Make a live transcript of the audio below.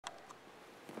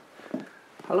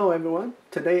Hello everyone,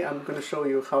 today I'm going to show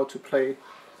you how to play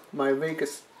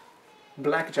myVegas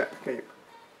BlackJack game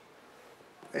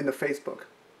in the Facebook.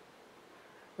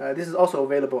 This is also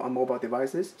available on mobile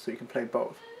devices, so you can play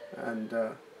both, and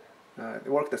they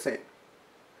work the same.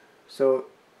 So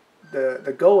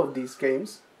the goal of these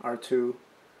games are to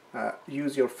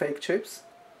use your fake chips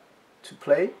to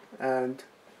play, and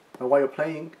while you're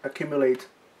playing, accumulate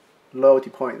loyalty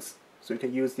points. So you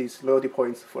can use these loyalty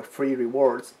points for free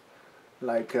rewards,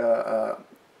 like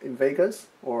in Vegas,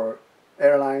 or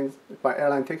buy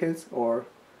airline tickets, or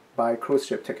buy cruise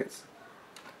ship tickets.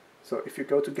 So if you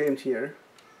go to games here,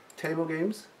 table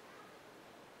games,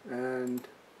 and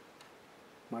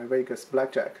myVegas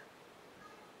BlackJack.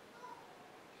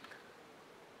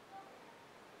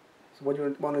 So what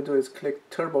you want to do is click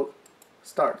turbo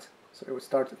start. So it will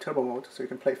start the turbo mode so you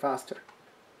can play faster.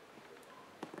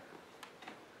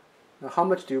 Now how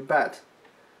much do you bet?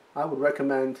 I would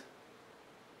recommend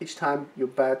each time you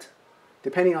bet,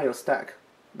 depending on your stack,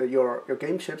 your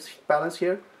game chips balance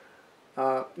here,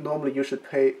 normally you should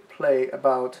play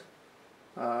about,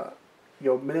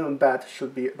 your minimum bet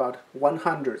should be about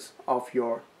 1/100 of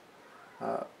your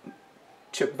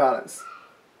chip balance,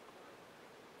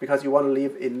 because you want to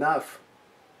leave enough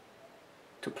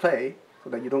to play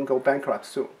so that you don't go bankrupt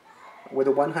soon. With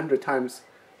 100 times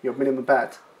your minimum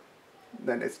bet,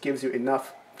 then it gives you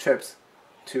enough chips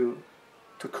to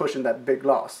cushion that big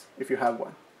loss if you have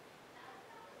one.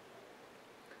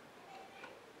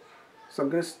 So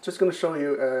I'm just going to show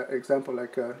you an example,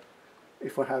 like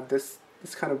if I have this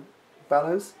kind of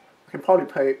balance, I can probably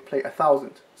play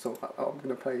 1,000. So I'm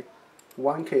going to play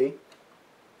 1K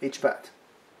each bet.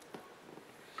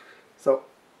 So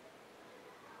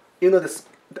you know the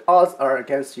odds are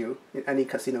against you in any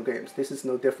casino games. This is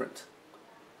no different.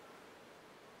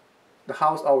 The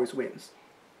house always wins.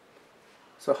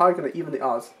 So how you're going to even the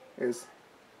odds is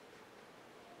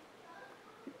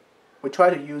we try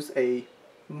to use a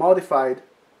modified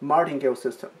martingale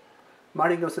system.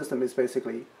 Martingale system is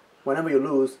basically whenever you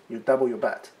lose, you double your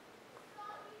bet.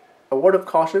 A word of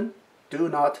caution, do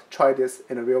not try this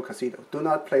in a real casino. Do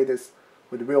not play this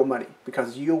with real money,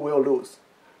 because you will lose.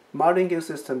 Martingale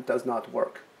system does not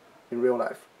work in real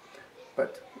life.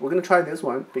 But we're going to try this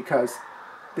one because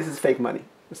this is fake money.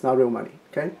 It's not real money,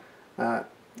 okay?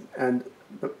 And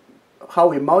how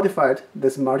we modified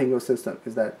this martingale system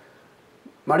is that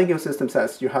martingale system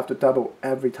says you have to double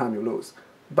every time you lose,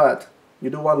 but you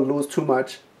don't want to lose too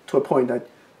much to a point that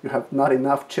you have not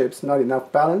enough chips, not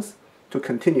enough balance to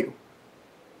continue.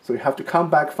 So you have to come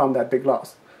back from that big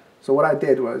loss. So what I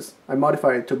did was I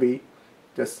modified it to be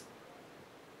just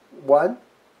 1,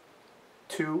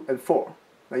 2, and 4.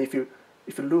 Now if you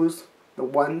lose the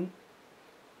 1,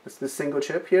 it's this single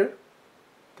chip here,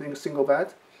 single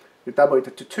bet, you double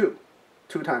it to 2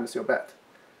 times your bet.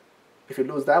 If you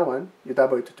lose that one, you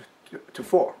double it to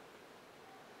 4.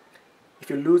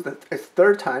 If you lose a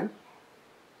third time,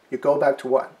 you go back to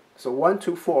 1. So 1,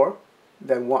 2, 4,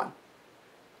 then 1.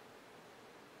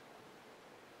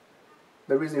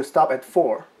 The reason you stop at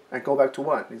 4 and go back to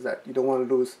 1 is that you don't want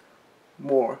to lose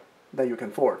more than you can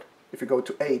afford. If you go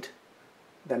to 8,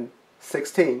 then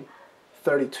 16,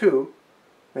 32,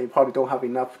 then you probably don't have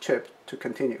enough chip to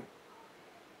continue.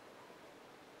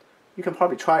 You can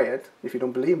probably try it if you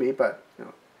don't believe me, but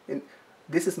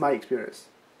this is my experience.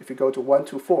 If you go to 1,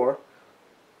 2, 4,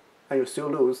 and you still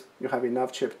lose, you have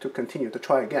enough chip to continue to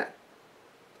try again.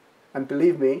 And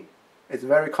believe me, it's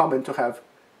very common to have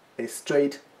a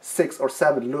straight 6 or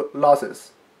 7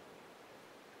 losses.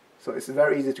 So it's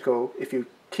very easy to go, if you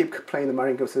keep playing the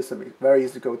martingale system, it's very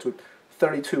easy to go to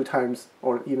 32 times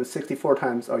or even 64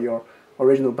 times of your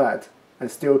original bet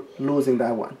and still losing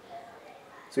that one.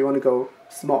 So you want to go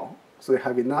small, so you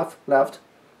have enough left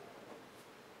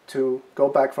to go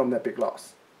back from that big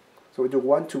loss. So we do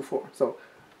 1, 2, 4. So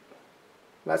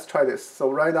let's try this. So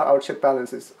right now our chip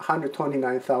balance is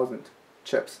 129,000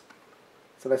 chips.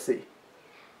 So let's see.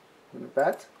 I'm going to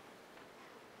bet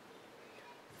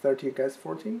 30 against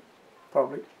 14,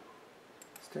 probably.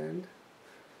 Stand.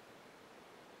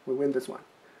 We win this one.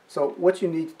 So what you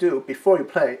need to do before you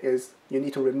play is you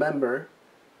need to remember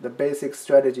the basic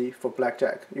strategy for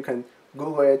blackjack. You can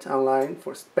Google it online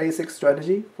for basic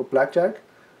strategy for blackjack.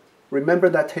 Remember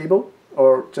that table,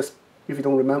 or just if you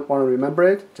don't want to remember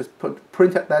it, just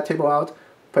print that table out,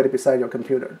 put it beside your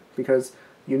computer, because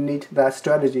you need that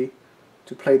strategy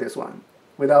to play this one.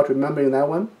 Without remembering that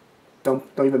one, don't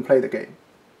even play the game.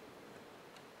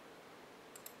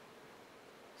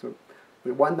 So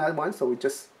we won that one, so we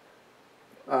just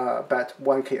bet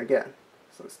 1K again.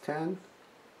 So it's 10,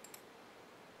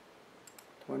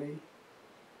 20,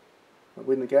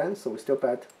 win again, so we still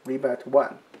rebet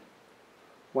 1.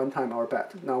 1 time our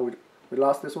bet. Now we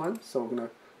lost this one, so we're going to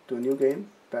do a new game,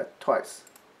 bet twice.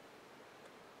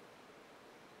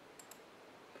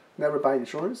 Never buy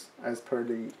insurance as per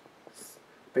the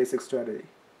basic strategy.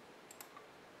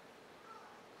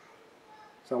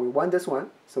 So we won this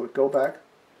one, so we go back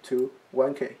to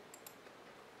 1K.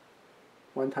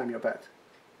 1 time your bet.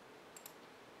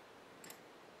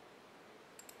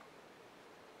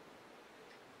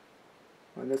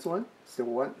 Won this one, still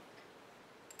won.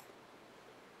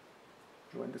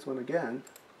 Won this one again.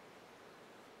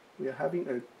 We are having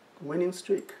a winning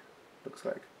streak, looks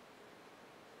like.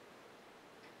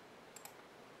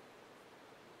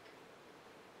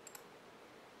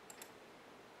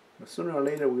 But sooner or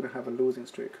later we're going to have a losing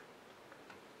streak.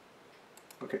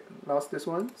 Okay, lost this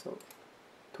one, so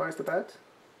twice the bet.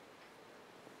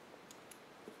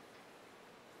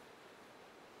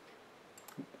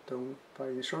 Don't buy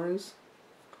insurance.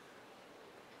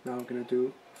 Now we're going to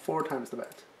do 4 times the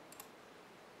bet.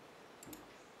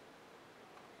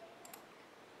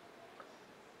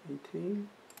 18,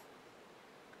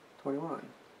 21.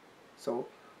 So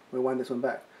we won this one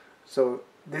back. So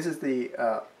this is the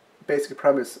basic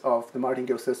premise of the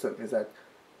martingale system, is that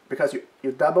because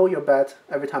you double your bet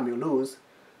every time you lose,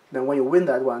 then when you win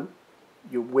that one,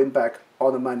 you win back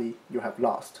all the money you have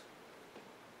lost.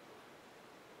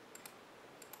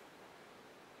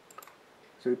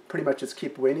 So you pretty much just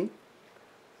keep winning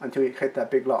until you hit that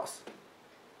big loss.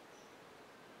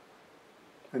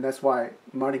 And that's why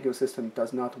martingale system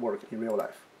does not work in real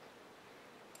life.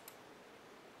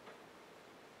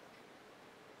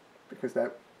 Because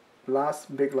that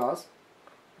last big loss,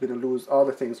 you're going to lose all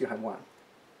the things you have won.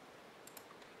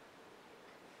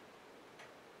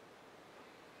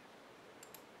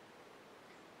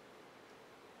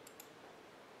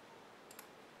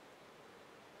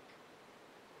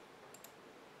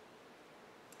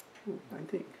 Ooh,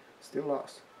 19, still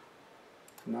lost.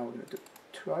 So now we're going to do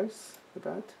twice the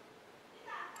bet.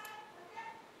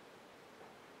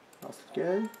 Lost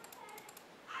again.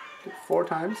 Do 4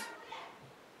 times.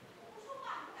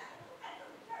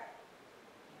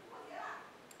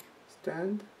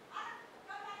 Stand.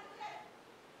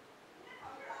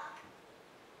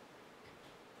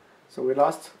 So we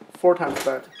lost 4 times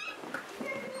bet.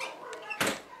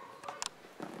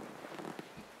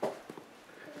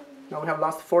 Now we have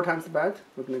lost 4 times the bet.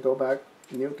 We're going to go back,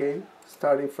 new game,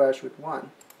 starting fresh with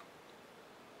 1.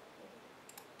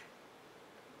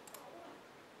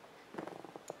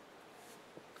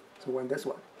 So win this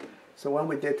one. So when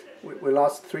we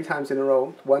lost 3 times in a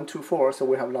row, 1, 2, 4, so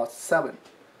we have lost 7.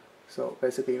 So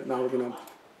basically now we're going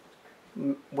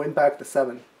to win back the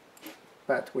 7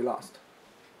 bet we lost.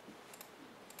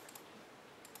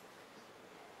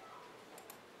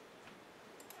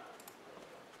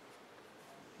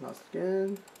 Lost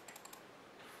again,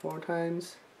 4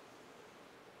 times,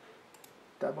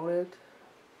 double it,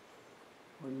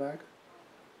 1 back.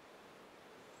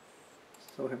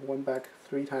 So we have 1 back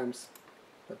 3 times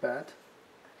the bet.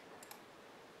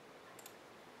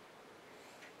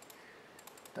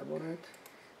 Double it.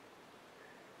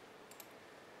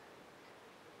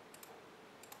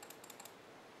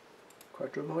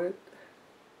 Quadruple it.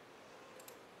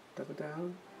 Double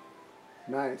down.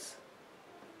 Nice.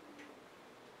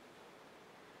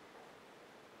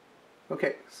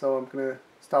 Okay, so I'm gonna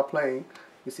stop playing.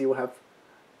 You see we have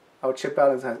our chip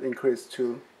balance has increased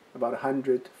to about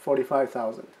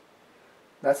 145,000.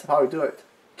 That's how you do it.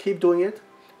 Keep doing it.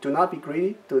 Do not be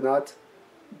greedy. Do not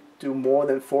do more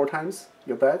than 4 times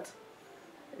your bet.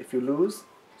 If you lose,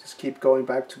 just keep going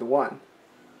back to the 1,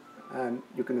 and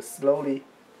you're gonna slowly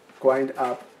grind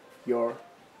up your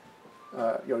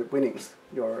winnings,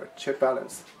 your chip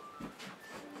balance.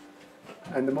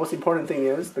 And the most important thing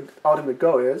is, the ultimate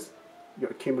goal is you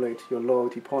accumulate your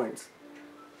loyalty points.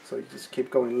 So you just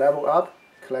keep going, level up,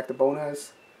 collect the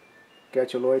bonus,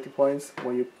 get your loyalty points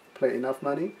when you play enough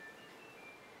money,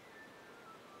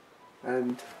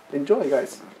 and enjoy,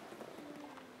 guys.